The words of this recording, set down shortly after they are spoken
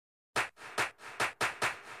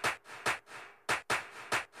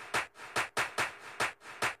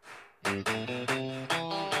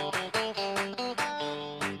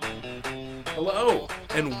Hello,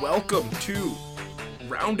 and welcome to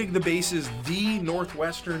Rounding the Bases, the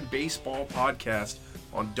Northwestern Baseball Podcast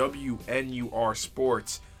on WNUR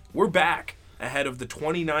Sports. We're back ahead of the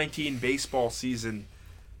 2019 baseball season,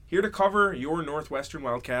 here to cover your Northwestern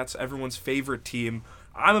Wildcats, everyone's favorite team.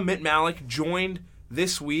 I'm Amit Malik, joined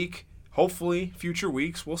this week, hopefully future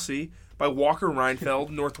weeks, we'll see, by Walker Reinfeld,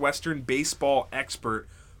 Northwestern baseball expert.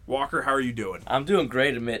 Walker, how are you doing? I'm doing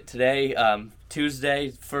great, Amit. Today, Tuesday,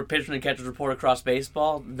 for Pitcher and Catcher's Report across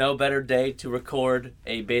baseball. No better day to record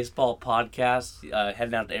a baseball podcast,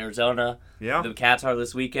 heading out to Arizona. Yeah. The Cats are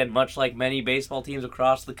this weekend, much like many baseball teams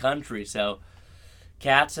across the country. So,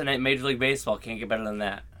 Cats and Major League Baseball can't get better than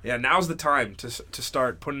that. Yeah, now's the time to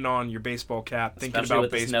start putting on your baseball cap, thinking Especially about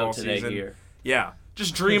with baseball the snow today season. here. Yeah,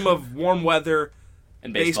 just dream of warm weather,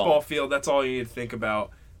 And baseball field. That's all you need to think about.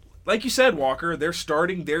 Like you said, Walker, they're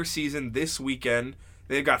starting their season this weekend.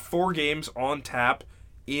 They've got 4 games on tap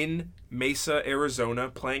in Mesa, Arizona,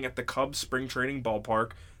 playing at the Cubs Spring Training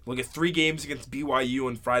Ballpark. They'll get 3 games against BYU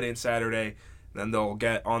on Friday and Saturday. Then they'll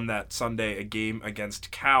get on that Sunday a game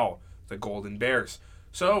against Cal, the Golden Bears.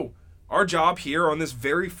 So, our job here on this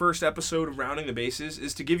very first episode of Rounding the Bases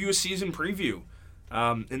is to give you a season preview.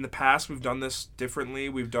 In the past, we've done this differently.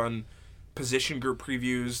 We've done position group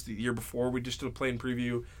previews. The year before, we just did a plane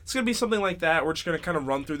preview. It's going to be something like that. We're just going to kind of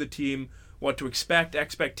run through the team, what to expect,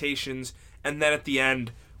 expectations, and then at the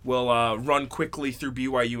end, we'll run quickly through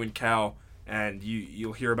BYU and Cal, and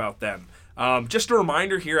you'll hear about them. Just a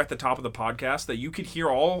reminder here at the top of the podcast that you can hear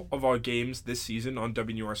all of our games this season on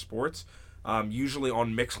WNUR Sports, usually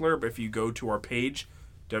on Mixlr, but if you go to our page,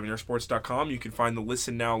 WNURsports.com, you can find the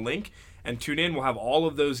Listen Now link and tune in. We'll have all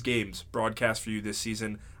of those games broadcast for you this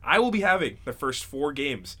season. I will be having the first 4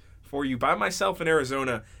 games for you by myself in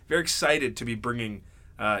Arizona. Very excited to be bringing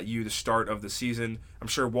you the start of the season. I'm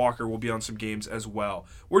sure Walker will be on some games as well.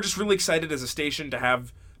 We're just really excited as a station to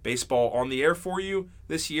have baseball on the air for you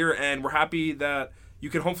this year, and we're happy that you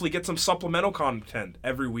can hopefully get some supplemental content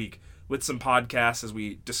every week with some podcasts as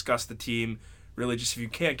we discuss the team. Really, just if you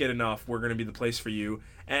can't get enough, we're going to be the place for you.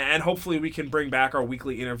 And hopefully we can bring back our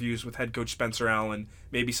weekly interviews with head coach Spencer Allen,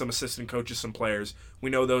 maybe some assistant coaches, some players. We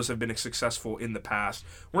know those have been successful in the past.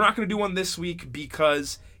 We're not going to do one this week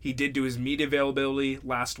because he did do his media availability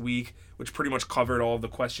last week, which pretty much covered all of the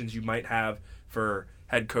questions you might have for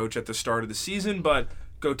head coach at the start of the season. But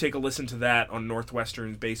go take a listen to that on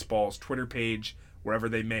Northwestern Baseball's Twitter page, wherever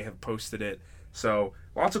they may have posted it. So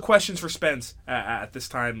lots of questions for Spence at this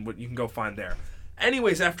time, what you can go find there.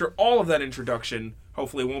 Anyways, after all of that introduction,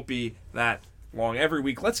 hopefully it won't be that long every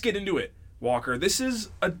week, let's get into it, Walker. This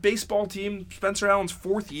is a baseball team, Spencer Allen's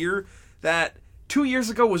 4th year, that 2 years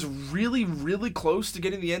ago was really, really close to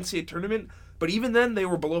getting the NCAA tournament, but even then they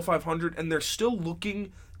were below 500, and they're still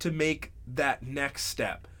looking to make that next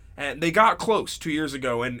step. And they got close 2 years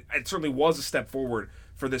ago, and it certainly was a step forward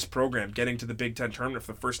for this program, getting to the Big Ten tournament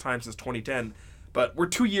for the first time since 2010. But we're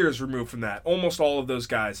 2 years removed from that. Almost all of those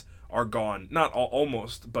guys are gone. Not all,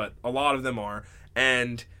 almost, but a lot of them are.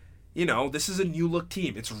 And, you know, this is a new-look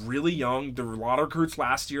team. It's really young. There were a lot of recruits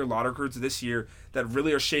last year, a lot of recruits this year that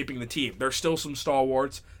really are shaping the team. There's still some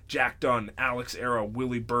stalwarts. Jack Dunn, Alex Arrow,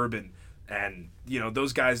 Willie Bourbon, and, you know,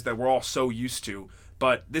 those guys that we're all so used to.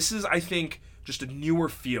 But this is, I think, just a newer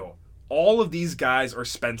feel. All of these guys are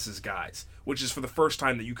Spence's guys, which is for the first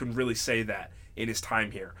time that you can really say that in his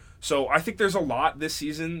time here. So I think there's a lot this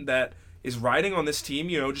season that is riding on this team,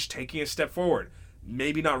 you know, just taking a step forward.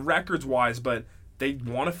 Maybe not records-wise, but they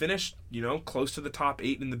want to finish, you know, close to the top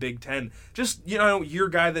 8 in the Big Ten. Just, you know, you're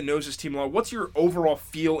a guy that knows this team a lot. What's your overall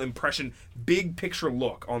feel, impression, big picture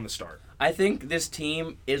look on the start? I think this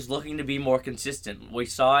team is looking to be more consistent. We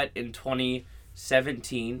saw it in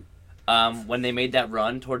 2017. When they made that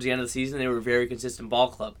run towards the end of the season, they were a very consistent ball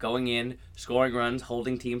club, going in, scoring runs,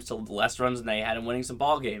 holding teams to less runs than they had, and winning some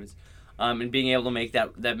ball games, and being able to make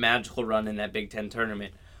that magical run in that Big Ten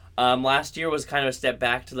tournament. Last year was kind of a step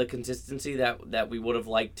back to the consistency that we would have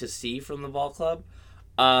liked to see from the ball club.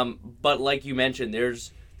 But like you mentioned,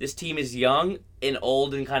 this team is young and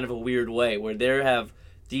old in kind of a weird way, where they have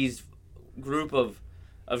these group of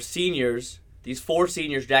seniors. These 4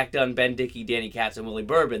 seniors, Jack Dunn, Ben Dickey, Danny Katz, and Willie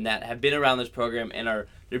Bourbon, that have been around this program and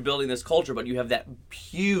they're building this culture, but you have that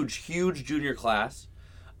huge junior class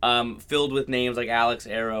filled with names like Alex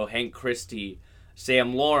Arrow, Hank Christie,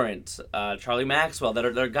 Sam Lawrence, Charlie Maxwell, that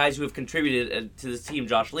are guys who have contributed to this team,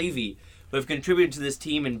 Josh Levy, who have contributed to this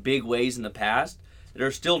team in big ways in the past, that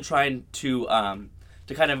are still trying to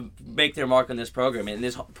kind of make their mark on this program. And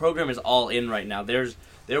this program is all in right now.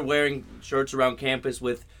 They're wearing shirts around campus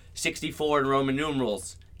with 64 in Roman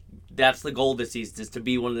numerals, that's the goal this season, is to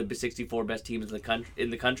be one of the 64 best teams in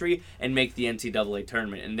the country and make the NCAA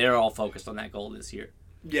tournament. And they're all focused on that goal this year.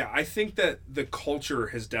 Yeah, I think that the culture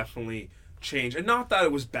has definitely changed. And not that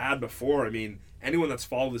it was bad before. I mean, anyone that's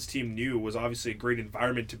followed this team knew it was obviously a great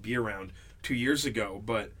environment to be around 2 years ago.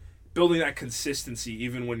 But building that consistency,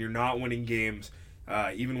 even when you're not winning games,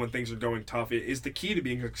 even when things are going tough, it is the key to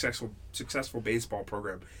being a successful baseball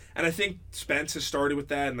program. And I think Spence has started with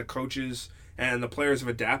that, and the coaches and the players have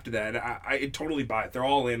adapted that. And I totally buy it. They're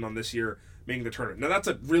all in on this year making the tournament. Now, that's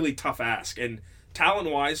a really tough ask. And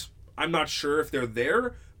talent-wise, I'm not sure if they're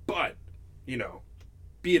there, but,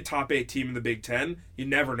 be a top 8 team in the Big Ten, you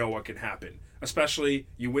never know what can happen. Especially,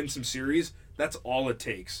 you win some series, that's all it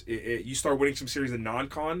takes. You start winning some series in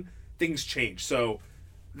non-con, things change. So,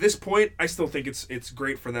 this point, I still think it's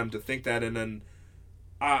great for them to think that. And then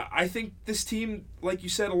I think this team, like you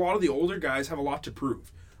said, a lot of the older guys have a lot to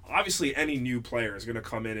prove. Obviously, any new player is going to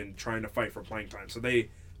come in and trying to fight for playing time, so they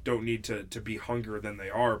don't need to be hungrier than they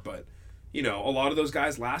are. But, a lot of those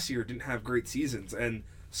guys last year didn't have great seasons, and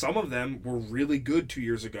some of them were really good 2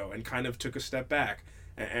 years ago and kind of took a step back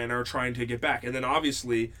and are trying to get back. And then,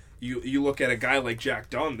 obviously, you look at a guy like Jack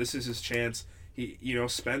Dunn, this is his chance.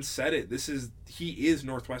 Spence said it. He is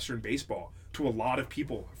Northwestern baseball to a lot of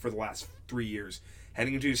people for the last 3 years.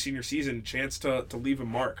 Heading into his senior season, chance to leave a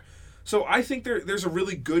mark. So I think there's a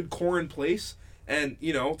really good core in place, and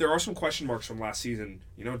there are some question marks from last season.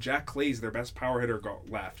 Jack Clay's their best power hitter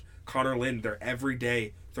left. Connor Lind, their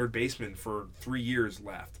everyday third baseman for 3 years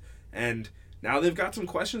left, and now they've got some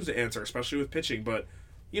questions to answer, especially with pitching. But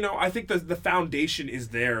I think the foundation is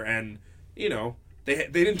there, and they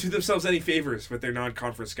didn't do themselves any favors with their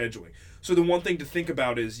non-conference scheduling. So the one thing to think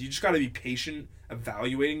about is you just got to be patient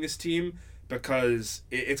evaluating this team, because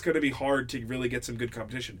it's going to be hard to really get some good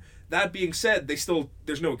competition. That being said, there's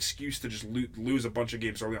no excuse to just lose a bunch of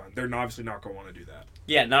games early on. They're obviously not going to want to do that.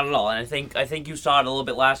 Yeah, not at all. And I think you saw it a little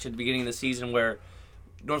bit last year at the beginning of the season, where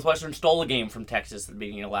Northwestern stole a game from Texas at the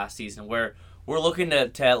beginning of last season, where we're looking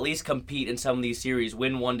to at least compete in some of these series,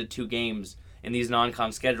 win 1 to 2 games in these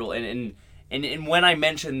non-con schedule. And when I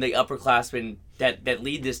mentioned the upperclassmen that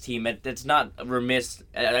lead this team, that's not remiss.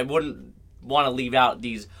 I wouldn't want to leave out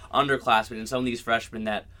these underclassmen and some of these freshmen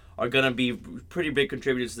that are going to be pretty big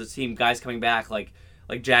contributors to the team. Guys coming back like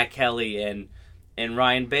Jack Kelly and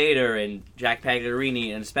Ryan Bader and Jack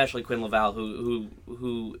Pagliarini, and especially Quinn Laval,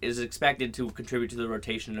 who is expected to contribute to the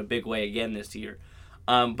rotation in a big way again this year.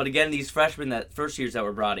 But again, these freshmen, that first years that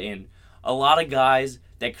were brought in, a lot of guys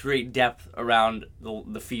that create depth around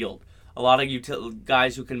the field. A lot of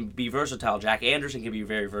guys who can be versatile. Jack Anderson can be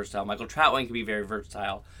very versatile. Michael Troutwine can be very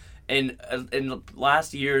versatile. And in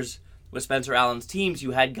last year's with Spencer Allen's teams,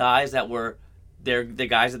 you had guys that were the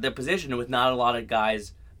guys at their position with not a lot of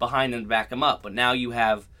guys behind them to back them up. But now you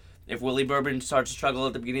have, if Willie Bourbon starts to struggle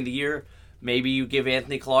at the beginning of the year, maybe you give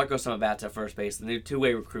Anthony Calarco some at-bats at first base. The new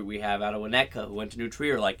two-way recruit we have out of Winnetka, who went to New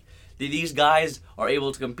Trier. These guys are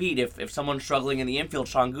able to compete. If someone's struggling in the infield,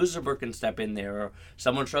 Sean Gusenberg can step in there. Or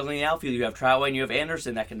someone's struggling in the outfield, you have Troutwine, you have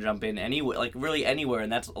Anderson that can jump in anywhere, really anywhere.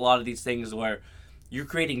 And that's a lot of these things where you're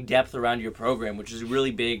creating depth around your program, which is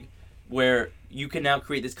really big, where you can now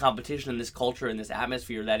create this competition and this culture and this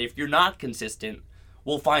atmosphere that if you're not consistent,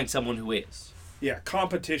 we'll find someone who is. Yeah,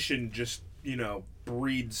 competition just,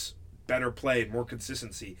 breeds better play and more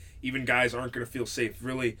consistency. Even guys aren't going to feel safe.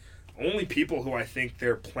 Really, only people who I think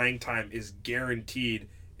their playing time is guaranteed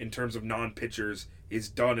in terms of non-pitchers is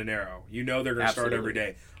Dunn and Arrow. They're going to start every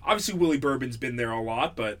day. Obviously, Willie Bourbon's been there a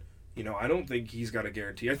lot, but, I don't think he's got a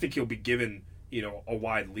guarantee. I think he'll be given, a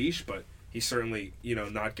wide leash, but he's certainly,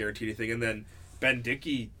 not guaranteed anything. And then Ben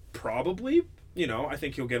Dickey probably, I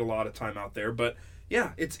think he'll get a lot of time out there. But,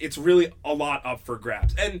 yeah, it's really a lot up for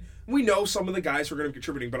grabs. And we know some of the guys who are going to be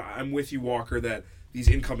contributing, but I'm with you, Walker, that these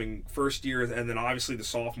incoming first years and then obviously the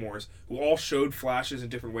sophomores, who all showed flashes in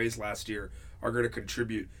different ways last year, are going to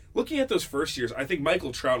contribute. Looking at those first years, I think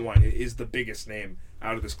Michael Troutwine is the biggest name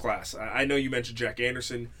out of this class. I know you mentioned Jack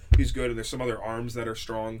Anderson, who's good, and there's some other arms that are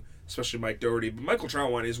strong, especially Mike Doherty. But Michael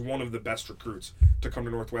Troutwine is one of the best recruits to come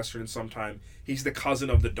to Northwestern in some time. He's the cousin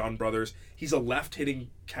of the Dunn brothers. He's a left-handed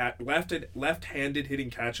hitting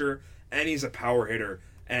catcher, and he's a power hitter.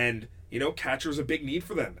 And, catcher's a big need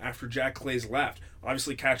for them after Jack Clay's left.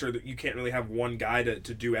 Obviously, catcher, you can't really have one guy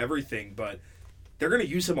to do everything, but they're going to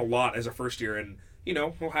use him a lot as a first year. And,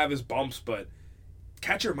 he'll have his bumps, but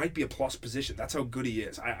catcher might be a plus position. That's how good he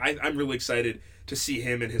is. I'm really excited to see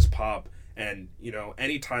him and his pop. And,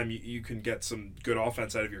 anytime you can get some good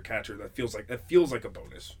offense out of your catcher, that feels like a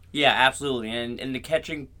bonus. Yeah, absolutely. And the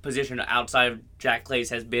catching position outside of Jack Clay's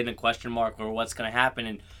has been a question mark or what's going to happen.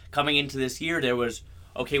 And coming into this year, there was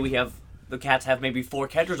okay, the Cats have maybe 4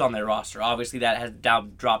 catchers on their roster. Obviously, that has now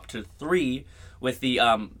dropped to 3 with the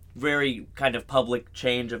very kind of public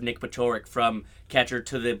change of Nick Pachorik from catcher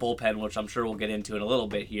to the bullpen, which I'm sure we'll get into in a little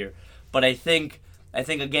bit here. But I think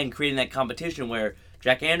again, creating that competition where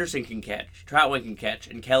Jack Anderson can catch, Troutway can catch,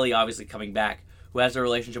 and Kelly obviously coming back, who has a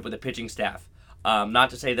relationship with the pitching staff. Not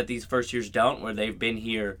to say that these first years don't, where they've been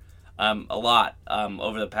here a lot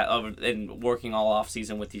and working all off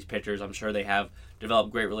season with these pitchers. I'm sure they have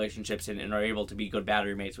developed great relationships and are able to be good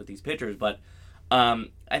battery mates with these pitchers. But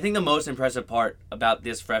I think the most impressive part about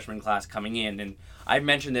this freshman class coming in, and I've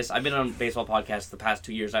mentioned this, I've been on baseball podcasts the past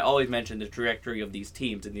 2 years, I always mention the trajectory of these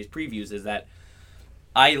teams and these previews, is that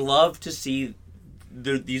I love to see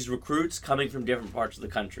these recruits coming from different parts of the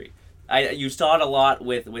country. You saw it a lot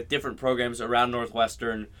with different programs around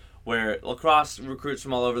Northwestern, where lacrosse recruits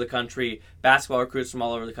from all over the country, basketball recruits from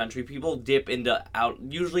all over the country. People dip out.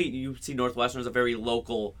 Usually you see Northwestern as a very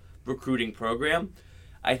local recruiting program.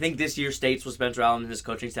 I think this year States with Spencer Allen and his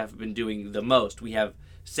coaching staff have been doing the most. We have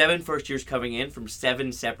 7 first years coming in from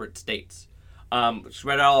 7 separate states,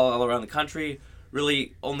 spread out all around the country.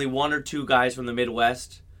 Really only 1 or 2 guys from the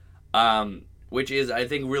Midwest, which is, I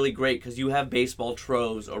think, really great because you have baseball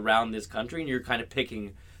troves around this country and you're kind of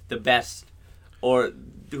picking the best or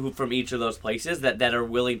from each of those places that are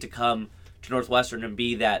willing to come to Northwestern and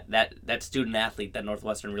be that student athlete that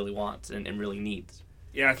Northwestern really wants and really needs.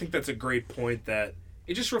 Yeah, I think that's a great point, that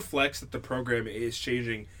it just reflects that the program is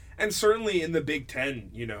changing. And certainly in the Big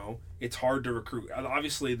Ten, it's hard to recruit.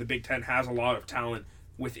 Obviously, the Big Ten has a lot of talent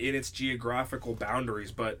within its geographical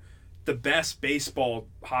boundaries, but the best baseball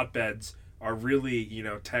hotbeds are really,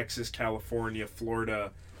 Texas, California,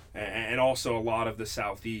 Florida, and also a lot of the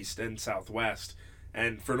Southeast and Southwest.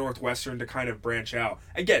 And for Northwestern to kind of branch out,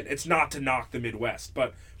 again, it's not to knock the Midwest,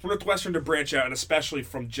 but for Northwestern to branch out, and especially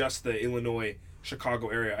from just the Illinois, Chicago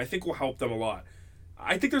area, I think will help them a lot.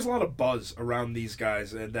 I think there's a lot of buzz around these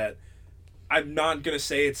guys, and that I'm not going to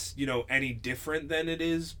say it's, any different than it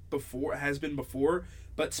has been before,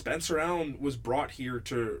 but Spencer Allen was brought here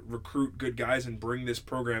to recruit good guys and bring this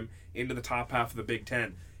program into the top half of the Big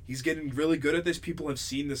Ten. He's getting really good at this. People have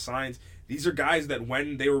seen the signs. These are guys that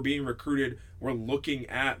when they were being recruited were looking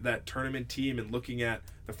at that tournament team and looking at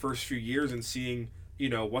the first few years and seeing,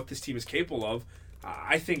 what this team is capable of.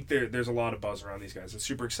 I think there's a lot of buzz around these guys. I'm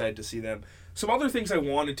super excited to see them. Some other things I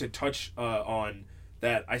wanted to touch on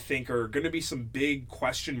that I think are going to be some big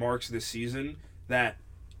question marks this season that,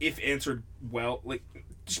 if answered well,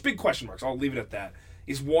 just big question marks, I'll leave it at that,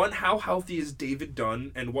 is one, how healthy is David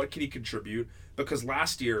Dunn and what can he contribute? Because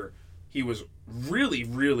last year he was really,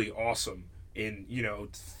 really awesome in,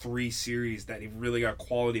 3 series that he really got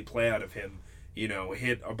quality play out of him.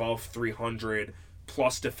 Hit above 300,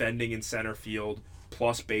 plus defending in center field,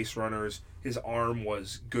 plus base runners. His arm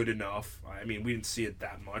was good enough. I mean, we didn't see it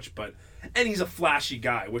that much, and he's a flashy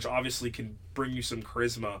guy, which obviously can bring you some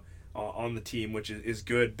charisma on the team, which is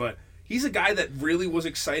good. But he's a guy that really was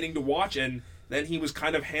exciting to watch, and then he was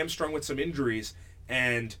kind of hamstrung with some injuries.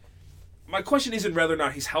 And my question isn't whether or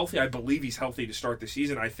not he's healthy. I believe he's healthy to start the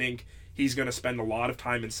season. I think he's going to spend a lot of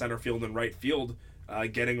time in center field and right field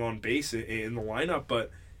getting on base in the lineup. But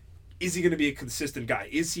is he going to be a consistent guy?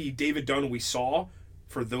 Is he David Dunn we saw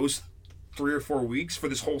for those 3 or 4 weeks for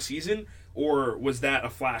this whole season? Or was that a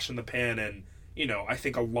flash in the pan? And, I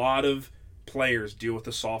think a lot of players deal with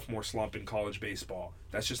the sophomore slump in college baseball.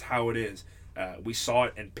 That's just how it is. We saw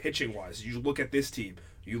it, and pitching-wise, you look at this team.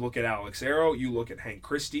 You look at Alex Arrow. You look at Hank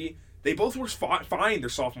Christie. They both were fine their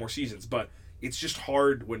sophomore seasons, but it's just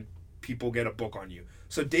hard when people get a book on you.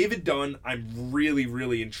 So David Dunn, I'm really,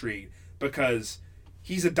 really intrigued because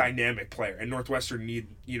he's a dynamic player, and Northwestern need,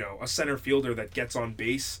 a center fielder that gets on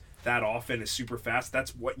base that often, is super fast.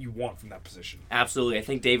 That's what you want from that position. Absolutely. I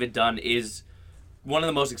think David Dunn is one of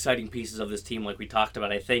the most exciting pieces of this team, like we talked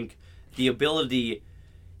about. I think the ability,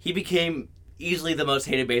 he became easily the most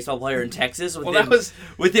hated baseball player in Texas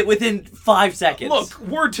within 5 seconds. Look,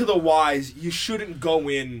 word to the wise, you shouldn't go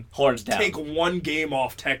in, horns down, take 1 game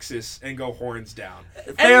off Texas and go horns down.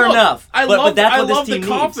 Fair enough. But that's what this team the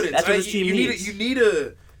confidence. Needs. That's what this team needs. You need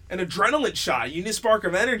an adrenaline shot. You need a spark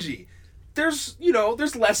of energy. There's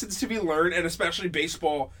lessons to be learned, and especially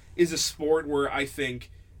baseball is a sport where I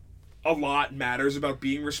think a lot matters about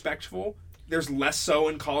being respectful. There's less so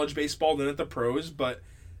in college baseball than at the pros, but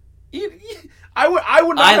I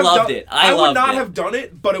would not have done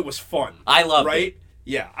it, but it was fun. I loved it. Right?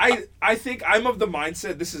 Yeah, I think I'm of the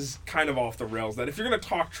mindset, this is kind of off the rails, that if you're going to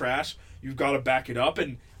talk trash, you've got to back it up.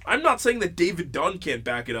 And I'm not saying that David Dunn can't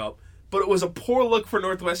back it up, but it was a poor look for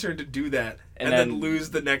Northwestern to do that and then lose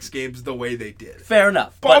the next games the way they did. Fair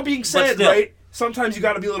enough. But all being said, right, sometimes you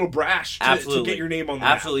got to be a little brash to get your name on the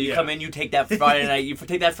map. Absolutely. You come in, you take that Friday night. You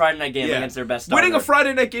take that Friday night game against their best starter. Winning a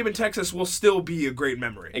Friday night game in Texas will still be a great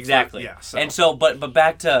memory. Exactly. And so, but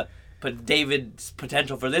back to David's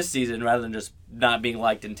potential for this season, rather than just not being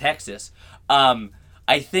liked in Texas.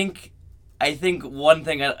 I think one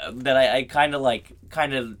thing that I kind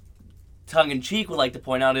of tongue in cheek would like to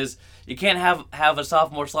point out is you can't have a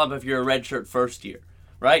sophomore slump if you're a redshirt first year,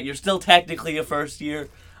 right? You're still technically a first year.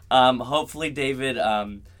 Hopefully David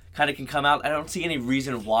kind of can come out. I don't see any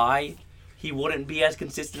reason why he wouldn't be as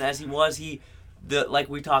consistent as he was. Like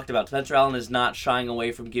we talked about, Spencer Allen is not shying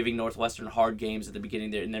away from giving Northwestern hard games at the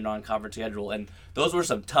beginning in their non-conference schedule, and those were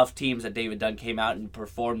some tough teams that David Dunn came out and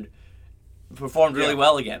performed really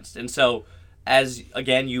well against. And so, as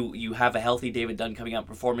again you have a healthy David Dunn coming out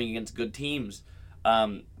performing against good teams,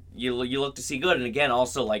 you look to see good. And again,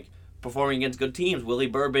 also like performing against good teams, Willie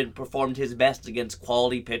Bourbon performed his best against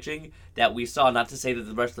quality pitching that we saw. Not to say that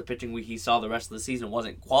the rest of the pitching he saw the rest of the season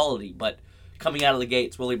wasn't quality, but coming out of the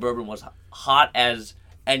gates, Willie Bourbon was hot as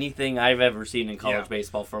anything I've ever seen in college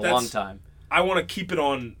baseball for a long time. I want to keep it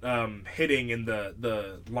on hitting in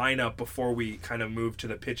the lineup before we kind of move to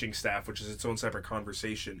the pitching staff, which is its own separate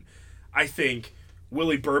conversation. I think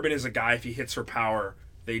Willie Bourbon is a guy, if he hits for power,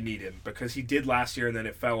 they need him, because he did last year and then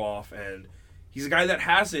it fell off, and he's a guy that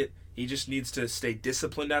has it. He just needs to stay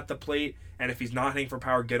disciplined at the plate, and if he's not hitting for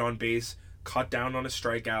power, get on base, cut down on his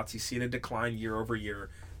strikeouts. He's seen a decline year over year.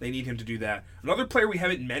 They need him to do that. Another player we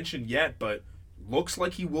haven't mentioned yet, but looks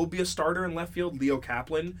like he will be a starter in left field, Leo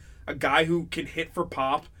Kaplan, a guy who can hit for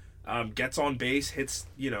pop, gets on base, hits,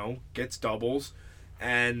 gets doubles.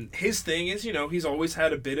 And his thing is, he's always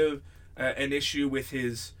had a bit of an issue with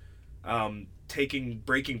his taking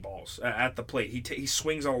breaking balls at the plate. He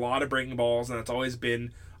swings a lot of breaking balls, and that's always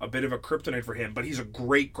been a bit of a kryptonite for him, but he's a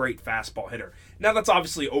great fastball hitter. Now, that's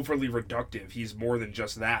obviously overly reductive. He's more than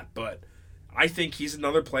just that, but I think he's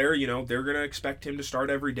another player, they're going to expect him to start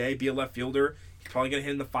every day, be a left fielder. He's probably going to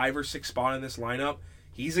hit in the 5 or 6 spot in this lineup.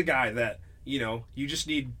 He's a guy that, you just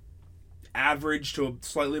need average to a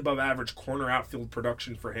slightly above average corner outfield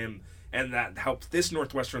production for him, and that helps this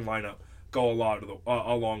Northwestern lineup go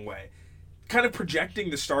a long way. Kind of projecting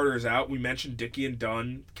the starters out, we mentioned Dickey and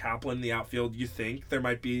Dunn, Kaplan in the outfield. You think there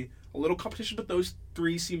might be a little competition, but those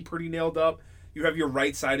three seem pretty nailed up. You have your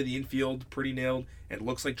right side of the infield pretty nailed, and it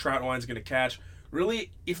looks like Troutwine's going to catch.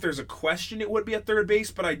 Really, if there's a question, it would be at third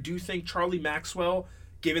base, but I do think Charlie Maxwell,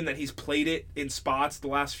 given that he's played it in spots the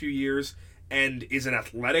last few years and is an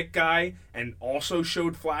athletic guy and also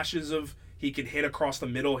showed flashes of he can hit across the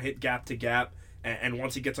middle, hit gap to gap, and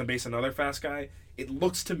once he gets on base, another fast guy. It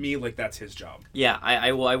looks to me like that's his job. Yeah,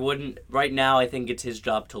 I wouldn't right now. I think it's his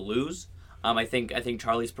job to lose. I think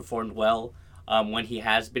Charlie's performed well when he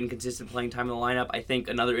has been consistent playing time in the lineup. I think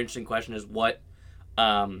another interesting question is what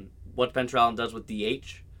Spencer Allen does with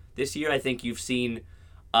DH this year. I think you've seen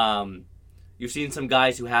some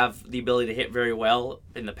guys who have the ability to hit very well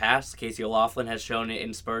in the past. Casey O'Loughlin has shown it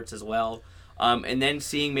in spurts as well. And then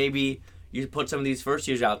seeing maybe you put some of these first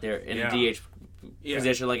years out there in a DH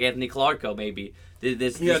position like Anthony Calarco maybe.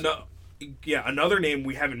 Another name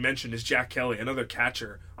we haven't mentioned is Jack Kelly, another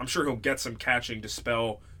catcher. I'm sure he'll get some catching to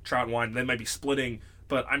spell Troutwine. They might be splitting,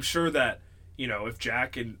 but I'm sure that, if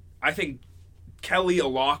Jack and I think Kelly,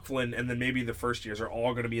 O'Loughlin, and then maybe the first years are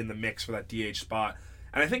all going to be in the mix for that DH spot.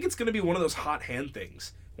 And I think it's going to be one of those hot hand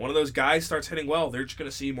things. One of those guys starts hitting well, they're just going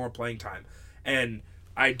to see more playing time. And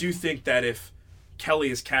I do think that if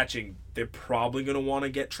Kelly is catching, they're probably going to want to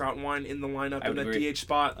get Troutwine in the lineup in that DH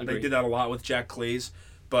spot. They did that a lot with Jack Clays,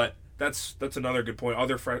 but that's another good point.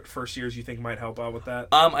 Other first years you think might help out with that?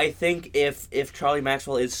 I think if Charlie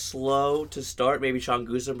Maxwell is slow to start, maybe Sean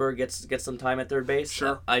Gusenberg gets some time at third base.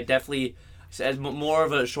 Sure. I definitely, as more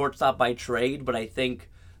of a shortstop by trade, but I think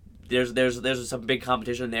there's some big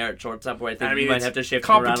competition there at shortstop where I think you might have to shift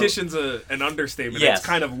competition's an understatement. Yes. It's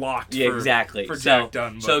kind of locked for Jack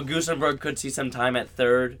Dunn. But. So Gusenberg could see some time at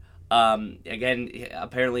third. Again,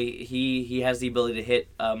 apparently he has the ability to hit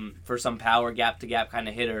for some power, gap-to-gap kind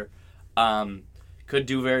of hitter. Could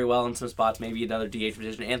do very well in some spots, maybe another DH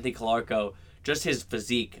position. Anthony Calarco, just his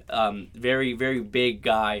physique, very, very big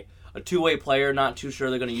guy. A two-way player, not too sure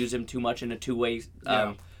they're going to use him too much in a two-way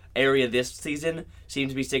area this season.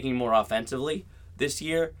 Seems to be sticking more offensively this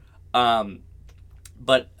year.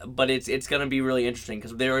 But it's going to be really interesting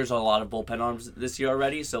because there is a lot of bullpen arms this year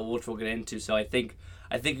already, which we'll get into. So I think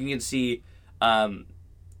you can see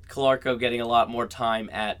Calarco getting a lot more time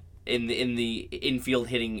in the infield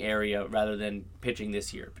hitting area rather than pitching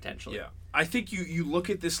this year potentially. Yeah, I think you look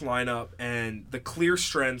at this lineup and the clear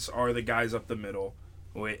strengths are the guys up the middle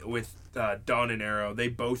with Dunn and Arrow. They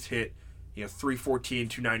both hit 314,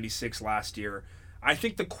 296 last year. I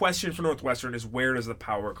think the question for Northwestern is, where does the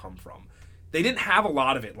power come from? They didn't have a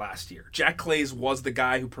lot of it last year. Jack Clays was the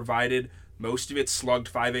guy who provided most of it, slugged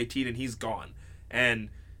 518, and he's gone. And,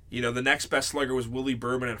 the next best slugger was Willie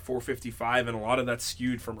Berman at 455, and a lot of that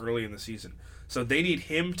skewed from early in the season. So they need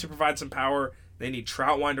him to provide some power. They need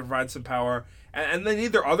Troutwine to provide some power. And they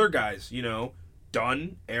need their other guys,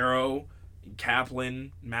 Dunn, Arrow,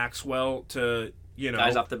 Kaplan, Maxwell to,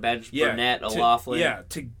 guys off the bench, Burnett, O'Loughlin.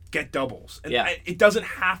 To get doubles. And Yeah. it doesn't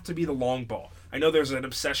have to be the long ball. I know there's an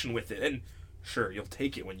obsession with it, and sure, you'll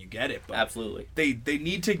take it when you get it, but Absolutely. they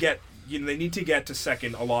need to get to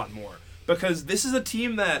second a lot more, because this is a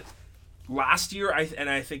team that last year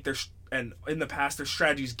I think and in the past their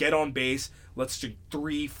strategies get on base, let's do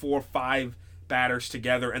 3, 4, 5 batters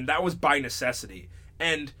together, and that was by necessity.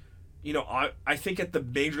 And I think at the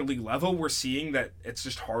major league level we're seeing that it's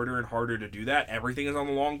just harder and harder to do that. Everything is on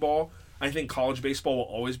the long ball. I think college baseball will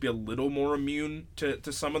always be a little more immune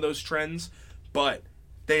to some of those trends, but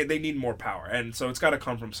they need more power, and so it's got to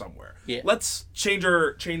come from somewhere. Yeah. Let's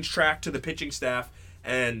change track to the pitching staff,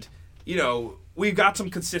 and we've got some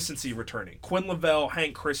consistency returning. Quinn Lavelle,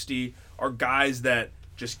 Hank Christie are guys that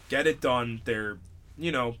just get it done. They're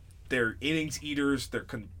they're innings eaters.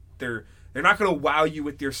 They're not going to wow you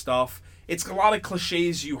with their stuff. It's a lot of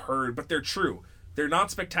cliches you heard, but they're true. They're not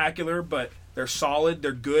spectacular, but they're solid.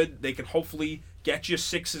 They're good. They can hopefully get you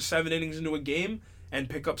 6 or 7 innings into a game and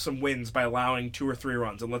pick up some wins by allowing 2 or 3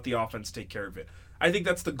 runs and let the offense take care of it. I think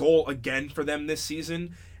that's the goal again for them this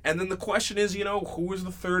season. And then the question is, who is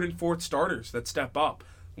the 3rd and 4th starters that step up?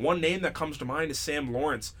 One name that comes to mind is Sam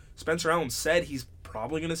Lawrence. Spencer Allen said he's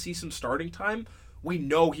probably going to see some starting time. We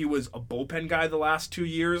know he was a bullpen guy the last 2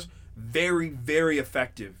 years. Very, very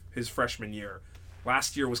effective his freshman year.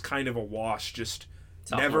 Last year was kind of a wash, just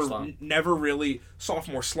never really,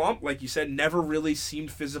 sophomore slump, like you said, never really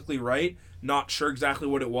seemed physically right. Not sure exactly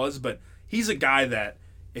what it was, but he's a guy that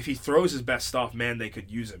if he throws his best stuff, man, they could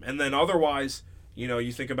use him. And then otherwise,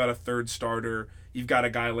 you think about a 3rd starter, you've got a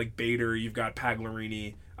guy like Bader, you've got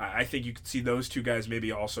Pagliarini. I think you could see those 2 guys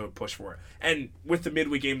maybe also push for it. And with the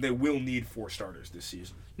midweek game, they will need 4 starters this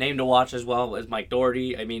season. Name to watch as well is Mike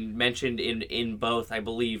Doherty. I mean, mentioned in both, I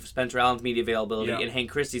believe, Spencer Allen's media availability and Hank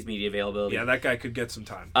Christie's media availability. Yeah, that guy could get some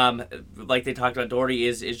time. Like they talked about, Doherty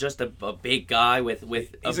is just a big guy with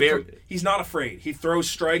he's not afraid. He throws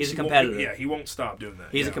strikes. He's a competitor. He won't stop doing that.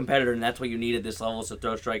 He's a competitor, and that's what you need at this level, is to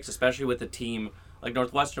throw strikes, especially with a team like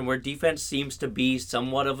Northwestern, where defense seems to be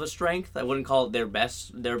somewhat of a strength. I wouldn't call it their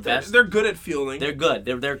best. They're good at fielding. They're good.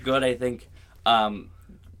 They're good, I think.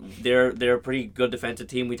 They're a pretty good defensive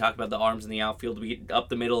team. We talked about the arms in the outfield. Up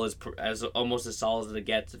the middle is as almost as solid as it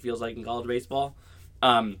gets. It feels like in college baseball.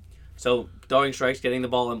 So throwing strikes, getting the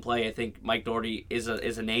ball in play. I think Mike Doherty is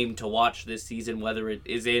a name to watch this season, whether it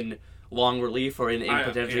is in long relief or in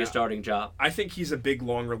potentially a starting job. I think he's a big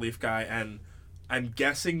long relief guy, and I'm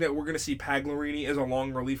guessing that we're going to see Pagliarini as a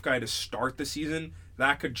long relief guy to start the season.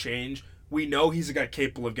 That could change. We know he's a guy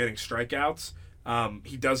capable of getting strikeouts.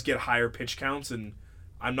 He does get higher pitch counts, and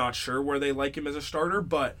I'm not sure where they like him as a starter,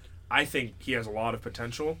 but I think he has a lot of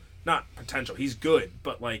potential. Not potential. He's good,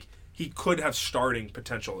 but he could have starting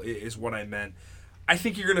potential is what I meant. I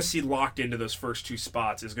think you're going to see locked into those first 2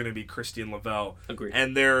 spots is going to be Christie and Lavelle. Agreed.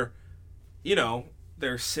 And they're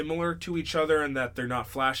similar to each other in that they're not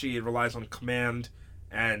flashy. It relies on command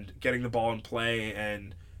and getting the ball in play,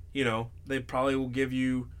 and they probably will give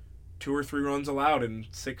you 2 or 3 runs allowed in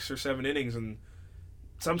 6 or 7 innings, and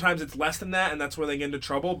sometimes it's less than that, and that's where they get into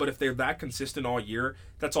trouble. But if they're that consistent all year,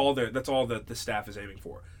 that's all that the staff is aiming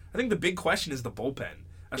for. I think the big question is the bullpen,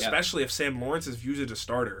 especially if Sam Lawrence is viewed as a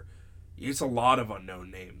starter. It's a lot of unknown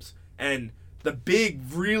names, and the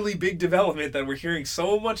really big development that we're hearing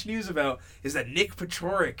so much news about is that Nick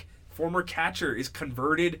Pachorik, former catcher, is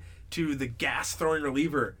converted to the gas-throwing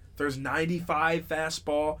reliever. Throws 95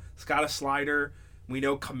 fastball. It's got a slider. We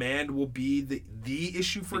know command will be the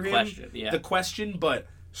issue for him. The question, but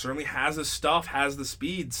certainly has the stuff, has the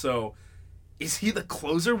speed. So is he the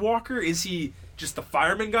closer, Walker? Is he just the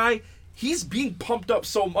fireman guy? He's being pumped up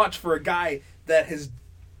so much for a guy that has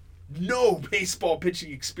no baseball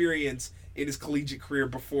pitching experience in his collegiate career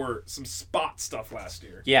before some spot stuff last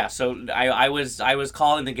year. Yeah, so I was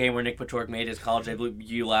calling the game where Nick Pachorik made his college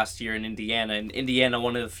debut last year in Indiana. And Indiana,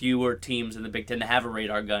 one of the fewer teams in the Big Ten to have a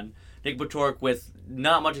radar gun. Nick Pachorik, with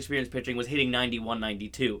not much experience pitching, was hitting 91,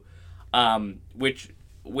 92, which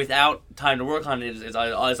without time to work on it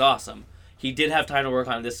is awesome. He did have time to work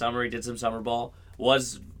on it this summer. He did some summer ball.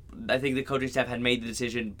 I think the coaching staff had made the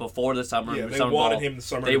decision before the summer. Yeah, they wanted him the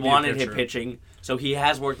summer. They wanted him pitching, so he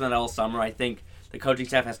has worked on that all summer. I think the coaching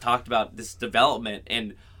staff has talked about this development,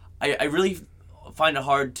 and I really find it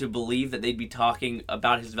hard to believe that they'd be talking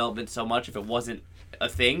about his development so much if it wasn't a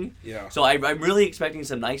thing. Yeah. So I'm really expecting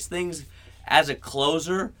some nice things. As a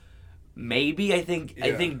closer, maybe I think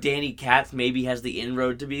Danny Katz maybe has the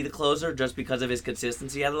inroad to be the closer just because of his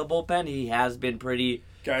consistency out of the bullpen. He has been pretty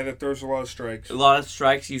guy that throws a lot of strikes. A lot of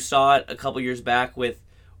strikes. You saw it a couple years back with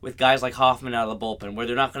guys like Hoffman out of the bullpen, where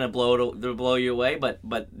they're not going to blow you away,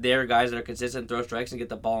 but they're guys that are consistent, throw strikes, and get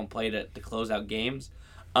the ball in play to close out games.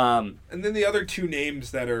 And then the other two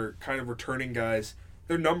names that are kind of returning guys,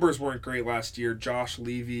 their numbers weren't great last year. Josh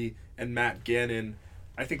Levy and Matt Gannon.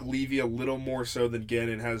 I think Levy a little more so than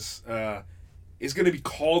Gannon is going to be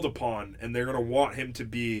called upon, and they're going to want him to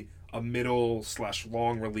be a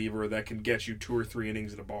middle/long reliever that can get you 2 or 3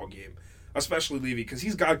 innings in a ball game. Especially Levy, because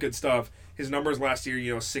he's got good stuff. His numbers last year,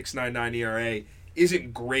 6.99 ERA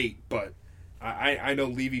isn't great, but I know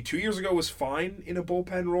Levy 2 years ago was fine in a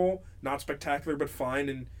bullpen role, not spectacular, but fine,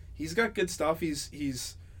 and he's got good stuff.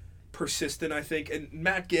 He's persistent, I think, and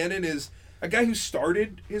Matt Gannon is a guy who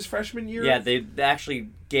started his freshman year. Yeah, they actually,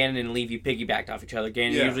 Gannon and Levy piggybacked off each other.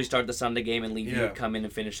 Gannon usually started the Sunday game, and Levy would come in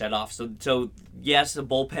and finish that off. So yes, a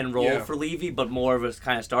bullpen role for Levy, but more of a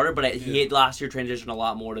kind of starter. But he last year transitioned a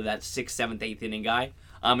lot more to that 6th, 7th, 8th inning guy.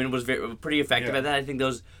 And was pretty effective at that. I think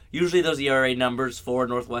those ERA numbers for a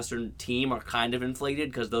Northwestern team are kind of inflated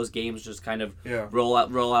because those games just kind of roll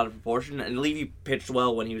out of proportion. And Levy pitched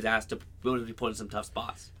well when he was asked to put in some tough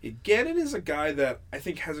spots. Gannon is a guy that I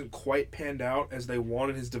think hasn't quite panned out as they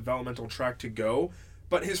wanted his developmental track to go.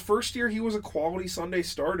 But his first year, he was a quality Sunday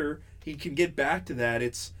starter. He can get back to that.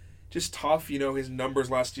 It's just tough. His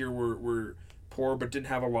numbers last year were poor, but didn't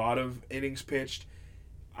have a lot of innings pitched.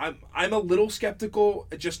 I'm a little skeptical,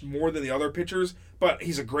 just more than the other pitchers, but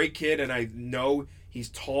he's a great kid, and I know he's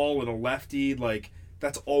tall and a lefty.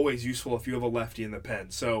 That's always useful if you have a lefty in the pen.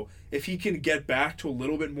 So if he can get back to a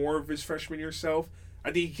little bit more of his freshman year self,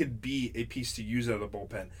 I think he could be a piece to use out of the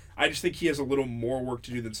bullpen. I just think he has a little more work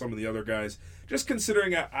to do than some of the other guys, just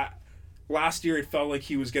considering last year it felt like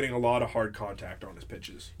he was getting a lot of hard contact on his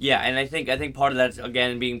pitches. Yeah, and I think part of that's,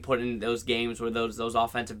 again, being put in those games where those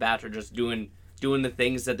offensive bats are just doing the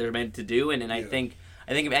things that they're meant to do, and I think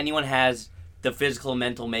if anyone has the physical and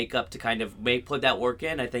mental makeup to kind of put that work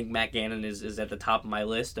in, I think Matt Gannon is at the top of my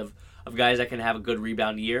list of guys that can have a good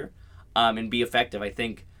rebound year and be effective. I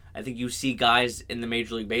think you see guys in the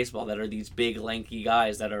Major League Baseball that are these big, lanky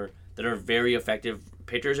guys that are very effective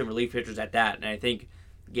pitchers and relief pitchers at that, and I think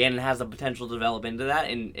Gannon has the potential to develop into that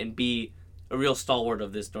and be a real stalwart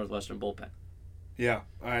of this Northwestern bullpen. Yeah,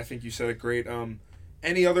 I think you said it great.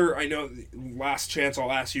 Any other, I know, last chance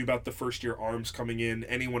I'll ask you about the first-year arms coming in.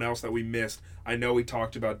 Anyone else that we missed? I know we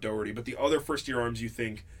talked about Doherty, but the other first-year arms you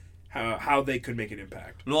think how they could make an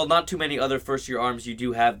impact? Well, not too many other first-year arms. You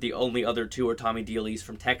do have the only other two are Tommy DeLise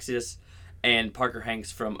from Texas and Parker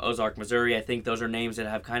Hanks from Ozark, Missouri. I think those are names that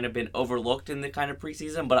have kind of been overlooked in the kind of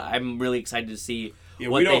preseason, but I'm really excited to see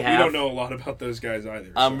what they have. We don't know a lot about those guys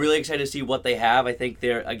either. I'm really excited to see what they have. I think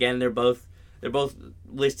they're both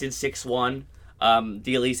listed 6'1".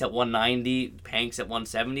 DeLise at 190, Hanks at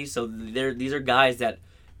 170. So these are guys that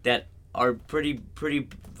are pretty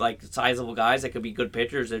sizable guys that could be good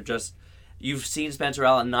pitchers. They're just, you've seen Spencer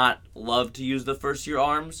Allen not love to use the first year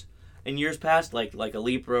arms in years past, like a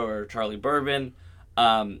Lepra or Charlie Bourbon.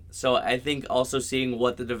 So I think also seeing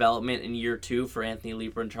what the development in year 2 for Anthony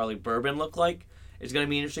Lepra and Charlie Bourbon look like is going to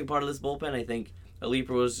be an interesting part of this bullpen. I think Lepra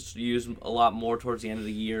was used a lot more towards the end of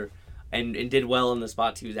the year. And did well in the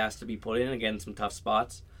spots he was asked to be put in. Again, some tough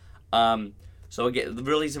spots. So again,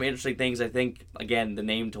 really some interesting things. I think, again, the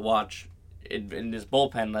name to watch in this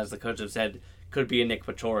bullpen, as the coach have said, could be a Nick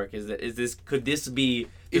Pachorik. Could this be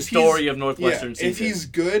the story of Northwestern season? If he's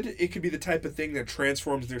good, it could be the type of thing that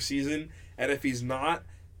transforms their season. And if he's not,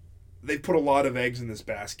 they put a lot of eggs in this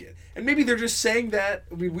basket. And maybe they're just saying that.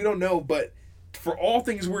 We don't know. But for all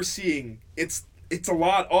things we're seeing, it's a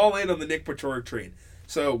lot all in on the Nick Pachorik train.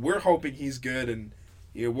 So we're hoping he's good, and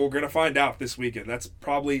we're going to find out this weekend. That's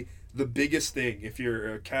probably the biggest thing if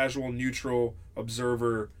you're a casual, neutral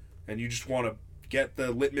observer and you just want to get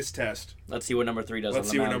the litmus test. Let's see what number 3 does on the mound.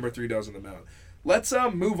 Let's see what number 3 does on the mound. Let's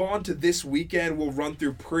move on to this weekend. We'll run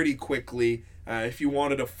through pretty quickly. If you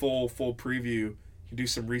wanted a full preview, you can do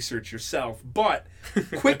some research yourself. But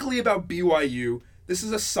quickly about BYU, this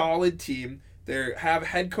is a solid team. They have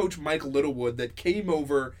head coach Mike Littlewood that came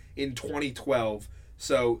over in 2012.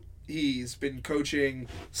 So he's been coaching.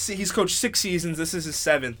 He's coached 6 seasons. This is his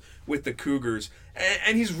 7th with the Cougars,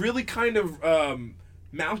 and he's really kind of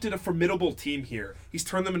mounted a formidable team here. He's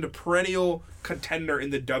turned them into perennial contender in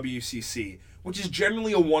the WCC, which is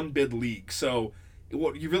generally a one-bid league. So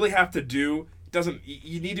what you really have to do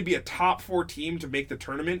you need to be a top 4 team to make the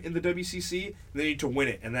tournament in the WCC, and then you need to win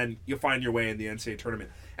it, and then you'll find your way in the NCAA tournament.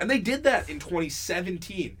 And they did that in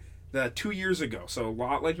 2017, 2 years ago. So a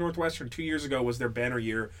lot like Northwestern, 2 years ago was their banner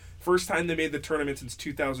year. First time they made the tournament since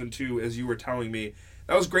 2002, as you were telling me.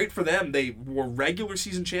 That was great for them. They were regular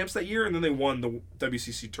season champs that year, and then they won the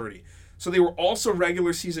WCC tourney. So they were also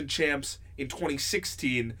regular season champs in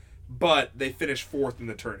 2016, but they finished 4th in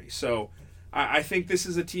the tourney. So I think this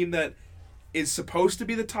is a team that is supposed to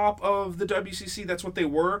be the top of the WCC. That's what they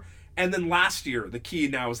were. And then last year, the key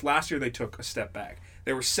now is last year they took a step back.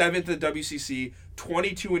 They were 7th at WCC,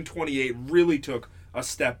 22-28, really took a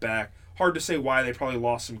step back. Hard to say why. They probably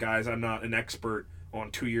lost some guys. I'm not an expert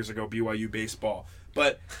on 2 years ago BYU baseball.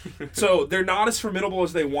 But so they're not as formidable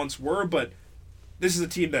as they once were, but this is a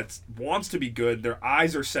team that wants to be good. Their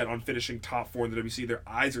eyes are set on finishing top 4 in the WCC. Their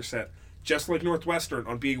eyes are set, just like Northwestern,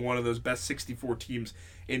 on being one of those best 64 teams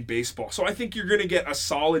in baseball. So I think you're going to get a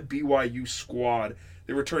solid BYU squad.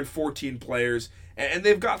 They returned 14 players, and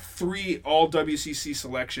they've got 3 all-WCC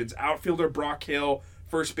selections. Outfielder Brock Hale,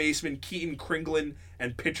 first baseman Keaton Kringlin,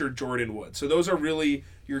 and pitcher Jordan Wood. So those are really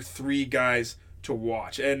your 3 guys to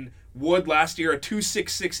watch. And Wood last year, a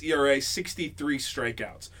 2.66 ERA, 63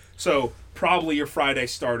 strikeouts. So probably your Friday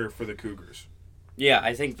starter for the Cougars. Yeah,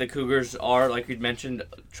 I think the Cougars are, like we mentioned,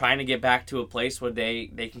 trying to get back to a place where they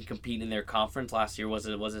can compete in their conference. Last year was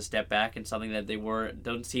a step back and something that they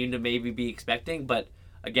don't seem to maybe be expecting. But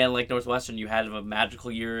again, like Northwestern, you had a magical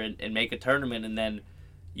year and make a tournament, and then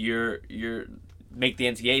you're make the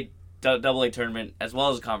NCAA AA tournament as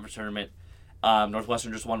well as a conference tournament.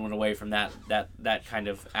 Northwestern just one away from that kind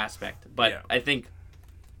of aspect. But yeah. I think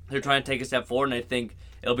they're trying to take a step forward, and I think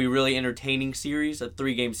it'll be a really entertaining series, a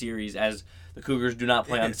 3-game series, as the Cougars do not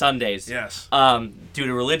play on Sundays. Yes. Due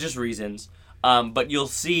to religious reasons. But you'll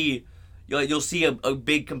see a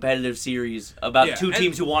big competitive series about 2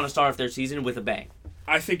 teams who want to start off their season with a bang.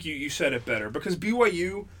 I think you said it better, because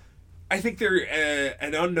BYU, I think they're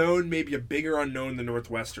an unknown, maybe a bigger unknown than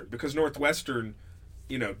Northwestern, because Northwestern,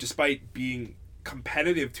 despite being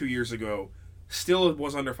competitive 2 years ago, still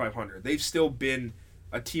was under 500. They've still been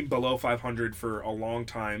a team below 500 for a long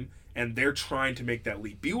time, and they're trying to make that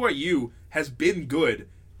leap. BYU has been good,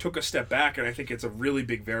 took a step back, and I think it's a really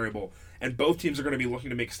big variable. And both teams are going to be looking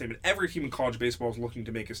to make a statement. Every team in college baseball is looking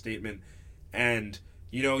to make a statement. And,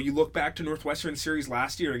 you look back to Northwestern series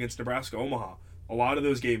last year against Nebraska Omaha. A lot of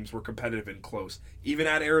those games were competitive and close. Even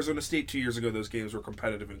at Arizona State 2 years ago, those games were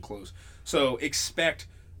competitive and close. So expect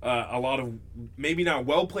a lot of, maybe not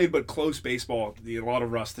well-played, but close baseball, a lot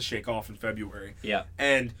of rust to shake off in February. Yeah.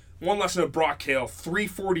 And one lesson of Brock Hale,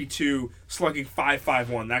 342, slugging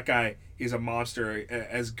 5.51. That guy is a monster,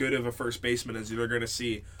 as good of a first baseman as you're going to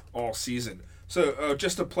see all season. So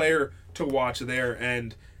just a player to watch there.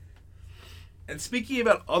 And speaking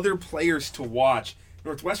about other players to watch,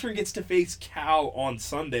 Northwestern gets to face Cal on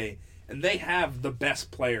Sunday, and they have the best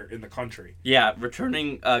player in the country. Yeah,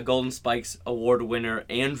 returning Golden Spikes Award winner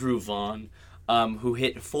Andrew Vaughn, who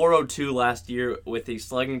hit 402 last year with a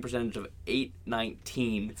slugging percentage of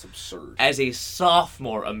 .819. It's absurd. As a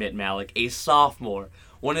sophomore, Amit Malik, a sophomore,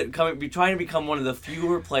 trying to become one of the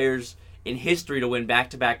fewer players in history to win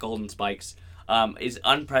back-to-back Golden Spikes, is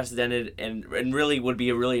unprecedented and really would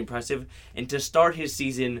be really impressive. And to start his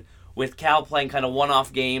season with Cal playing kind of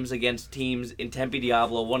one-off games against teams in Tempe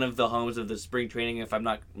Diablo, one of the homes of the spring training, if I'm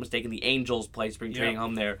not mistaken, the Angels play spring training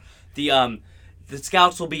home there. The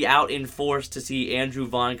scouts will be out in force to see Andrew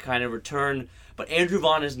Vaughn kind of return, but Andrew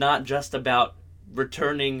Vaughn is not just about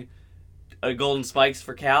returning Golden Spikes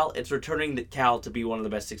for Cal. It's returning Cal to be one of the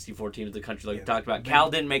best 64 teams in the country, like we talked about. Cal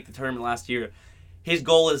didn't make the tournament last year. His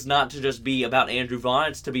goal is not to just be about Andrew Vaughn,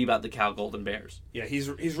 it's to be about the Cal Golden Bears. Yeah, he's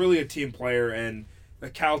really a team player, and the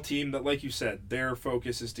Cal team that, like you said, their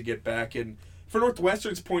focus is to get back. And for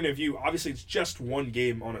Northwestern's point of view, obviously it's just one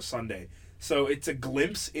game on a Sunday. So it's a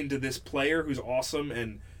glimpse into this player who's awesome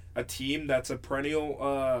and a team that's a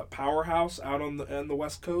perennial powerhouse out on the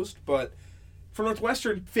West Coast. But for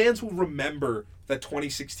Northwestern, fans will remember that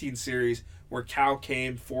 2016 series where Cal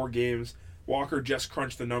came 4 games. Walker just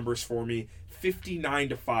crunched the numbers for me.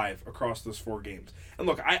 59-5 across those 4 games. And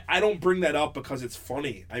look, I don't bring that up because it's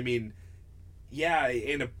funny. I mean, yeah,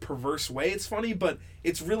 in a perverse way it's funny, but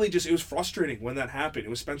it's really just, it was frustrating when that happened. It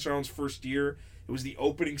was Spencer Allen's first year. It was the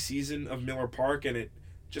opening season of Miller Park, and it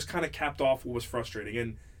just kind of capped off what was frustrating.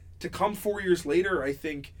 And to come 4 years later, I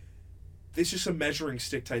think it's just a measuring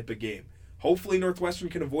stick type of game. Hopefully Northwestern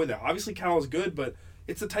can avoid that. Obviously Cal is good, but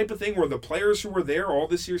it's the type of thing where the players who were there all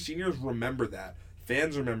this year, seniors, remember that.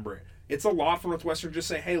 Fans remember it. It's a lot for Northwestern to just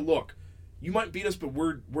say, hey, look, you might beat us, but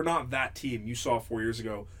we're not that team you saw 4 years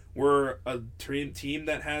ago. We're a team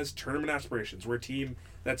that has tournament aspirations. We're a team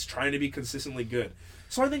that's trying to be consistently good.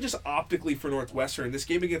 So I think just optically for Northwestern, this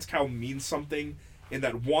game against Cal means something in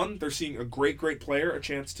that, one, they're seeing a great player, a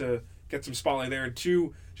chance to get some spotlight there, and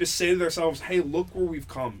two, just say to themselves, hey, look where we've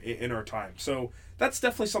come in our time. So that's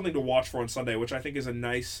definitely something to watch for on Sunday, which I think is a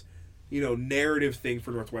nice, narrative thing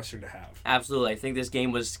for Northwestern to have. Absolutely. I think this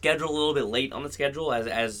game was scheduled a little bit late on the schedule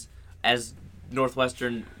as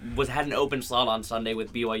Northwestern had an open slot on Sunday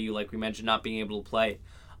with BYU, like we mentioned, not being able to play.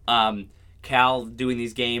 Cal doing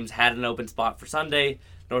these games had an open spot for Sunday.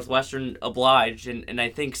 Northwestern obliged, and I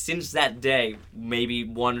think since that day, maybe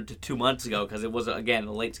 1 to 2 months ago, because it was, again,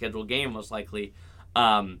 a late scheduled game most likely,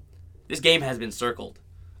 this game has been circled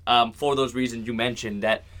for those reasons you mentioned.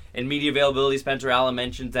 That in media availability, Spencer Allen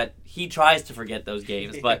mentions that he tries to forget those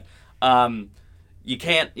games, but you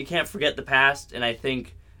can't forget the past, and I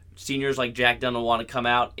think seniors like Jack Dunn will want to come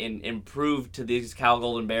out and prove to these Cal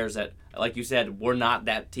Golden Bears that, like you said, we're not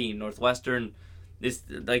that team. Northwestern, this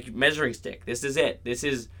like measuring stick. This is it. This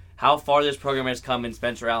is how far this program has come in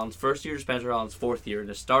Spencer Allen's first year, Spencer Allen's fourth year.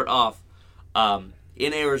 To start off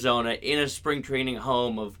in Arizona, in a spring training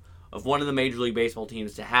home of one of the Major League Baseball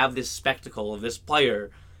teams, to have this spectacle of this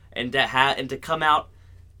player and to come out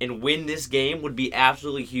and win this game would be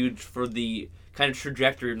absolutely huge for the kind of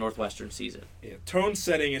trajectory of Northwestern season. Yeah, tone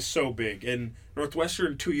setting is so big, and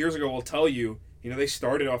Northwestern 2 years ago will tell you, they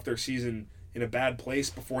started off their season in a bad place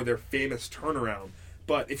before their famous turnaround.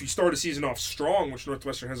 But if you start a season off strong, which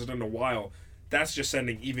Northwestern hasn't done in a while, that's just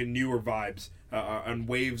sending even newer vibes and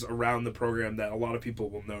waves around the program that a lot of people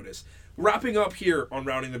will notice. Wrapping up here on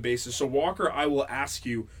Rounding the Bases, so Walker, I will ask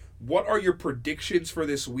you, what are your predictions for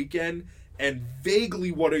this weekend, and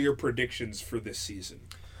vaguely what are your predictions for this season?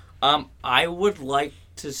 I would like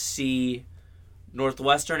to see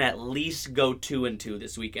Northwestern at least go 2-2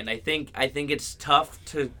 this weekend. I think it's tough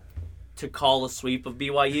to call a sweep of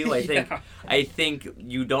BYU. I think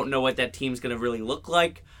you don't know what that team's going to really look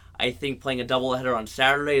like. I think playing a doubleheader on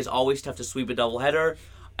Saturday is always tough to sweep a doubleheader.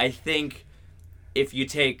 I think if you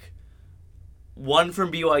take one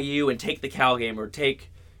from BYU and take the Cal game, or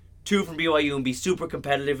take two from BYU and be super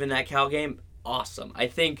competitive in that Cal game, awesome. I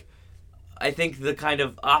think the kind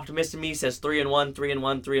of optimist in me says 3-1,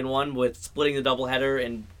 3-1, 3-1 with splitting the doubleheader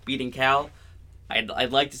and beating Cal.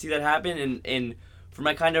 I'd like to see that happen. And for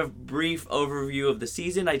my kind of brief overview of the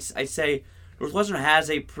season, I'd say Northwestern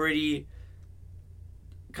has a pretty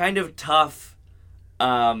kind of tough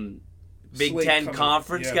Big Ten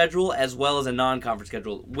conference schedule as well as a non-conference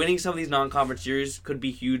schedule. Winning some of these non-conference series could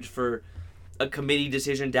be huge for a committee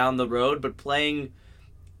decision down the road, but playing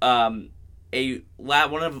one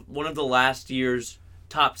of the last year's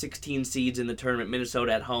top 16 seeds in the tournament,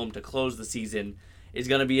 Minnesota at home, to close the season is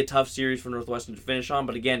going to be a tough series for Northwestern to finish on.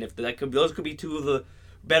 But again, if those could be two of the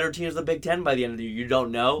better teams of the Big Ten by the end of the year, you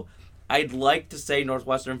don't know. I'd like to say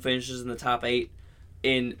Northwestern finishes in the top 8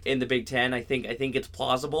 in the Big Ten. I think it's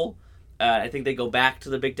plausible. I think they go back to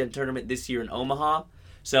the Big Ten tournament this year in Omaha.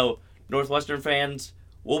 So Northwestern fans,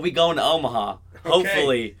 we'll be going to Omaha,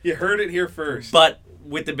 hopefully. You heard it here first. But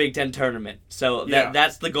with the Big Ten tournament. So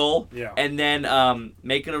that's the goal. Yeah. And then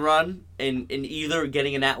making a run in either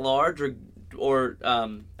getting an at-large or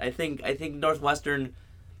I think Northwestern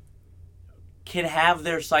can have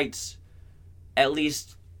their sights at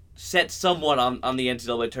least set somewhat on the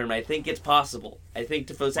NCAA tournament. I think it's possible. I think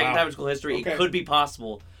for the second time in school history, it could be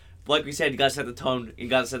possible. But like we said, you got to set the tone. You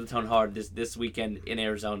got to set the tone hard this weekend in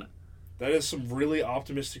Arizona. That is some really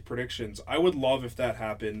optimistic predictions. I would love if that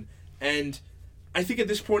happened, and I think at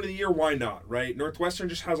this point of the year, why not? Right? Northwestern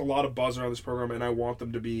just has a lot of buzz around this program, and I want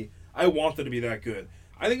them to be that good.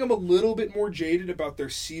 I think I'm a little bit more jaded about their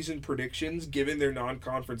season predictions given their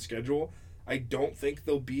non-conference schedule. I don't think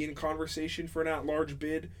they'll be in conversation for an at-large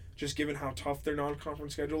bid, just given how tough their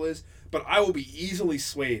non-conference schedule is. But I will be easily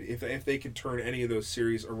swayed if they can turn any of those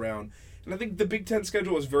series around. And I think the Big Ten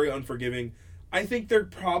schedule is very unforgiving. I think they're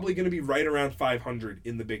probably going to be right around 500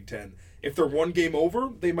 in the Big Ten. If they're one game over,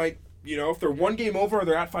 they might, if they're one game over or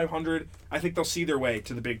they're at 500, I think they'll see their way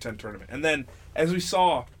to the Big Ten tournament. And then, as we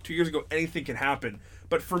saw 2 years ago, anything can happen.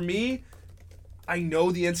 But for me, I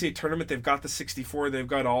know the NCAA tournament, they've got the 64, they've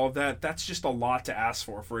got all of that. That's just a lot to ask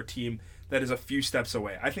for a team that is a few steps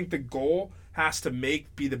away. I think the goal has to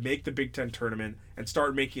make the Big Ten tournament and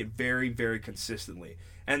start making it very, very consistently.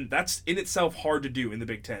 And that's in itself hard to do in the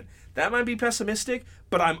Big Ten. That might be pessimistic,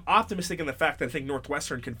 but I'm optimistic in the fact that I think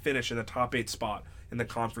Northwestern can finish in the top 8 spot in the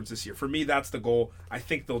conference this year. For me, that's the goal. I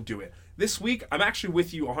think they'll do it. This week, I'm actually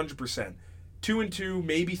with you 100%. 2-2,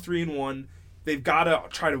 maybe 3-1. they've got to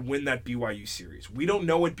try to win that BYU series. We don't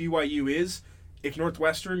know what BYU is. If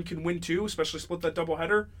Northwestern can win too, especially split that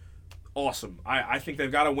doubleheader, awesome. I think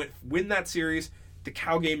they've got to win that series. The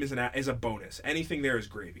Cal game is a bonus. Anything there is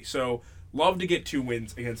gravy. So love to get 2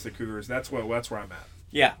 wins against the Cougars. That's where I'm at.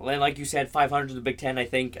 Yeah, and like you said, 500 to the Big Ten, I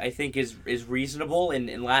think is reasonable.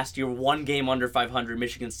 And last year, 1 game under 500,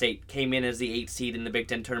 Michigan State came in as the 8th seed in the Big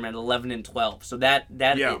Ten tournament, 11-12. So that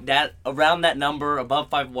around that number,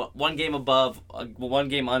 above 1 game above, 1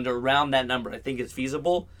 game under, around that number, I think is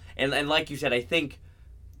feasible. And like you said, I think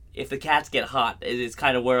if the Cats get hot, it's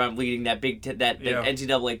kind of where I'm leading that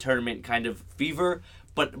NCAA tournament kind of fever.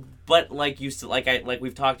 But like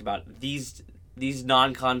we've talked about, these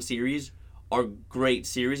non-con series are great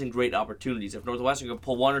series and great opportunities. If Northwestern can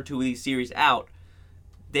pull 1 or 2 of these series out,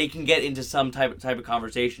 they can get into some type of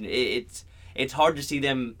conversation. It's hard to see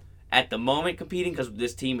them at the moment competing because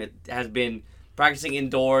this team has been practicing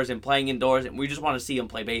indoors and playing indoors, and we just want to see them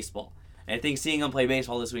play baseball. And I think seeing them play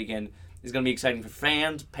baseball this weekend is going to be exciting for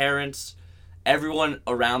fans, parents, everyone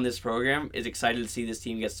around this program is excited to see this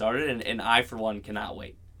team get started, and I, for one, cannot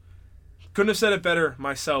wait. Couldn't have said it better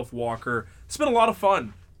myself, Walker. It's been a lot of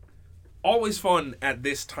fun. Always fun at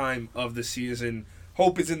this time of the season.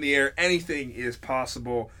 Hope is in the air. Anything is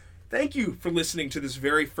possible. Thank you for listening to this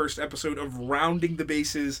very first episode of Rounding the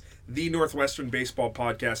Bases, the Northwestern Baseball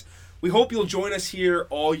Podcast. We hope you'll join us here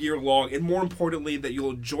all year long, and more importantly, that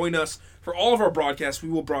you'll join us for all of our broadcasts. We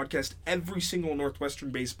will broadcast every single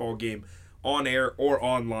Northwestern baseball game on air or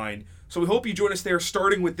online. So we hope you join us there,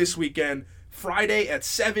 starting with this weekend, Friday at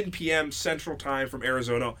 7 p.m. Central Time from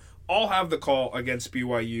Arizona. I'll have the call against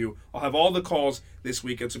BYU. I'll have all the calls this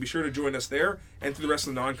weekend, so be sure to join us there and through the rest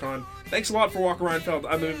of the non-con. Thanks a lot for Walker Reinfeld.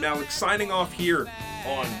 I'm Malik signing off here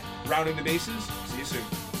on Rounding the Bases. See you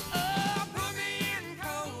soon.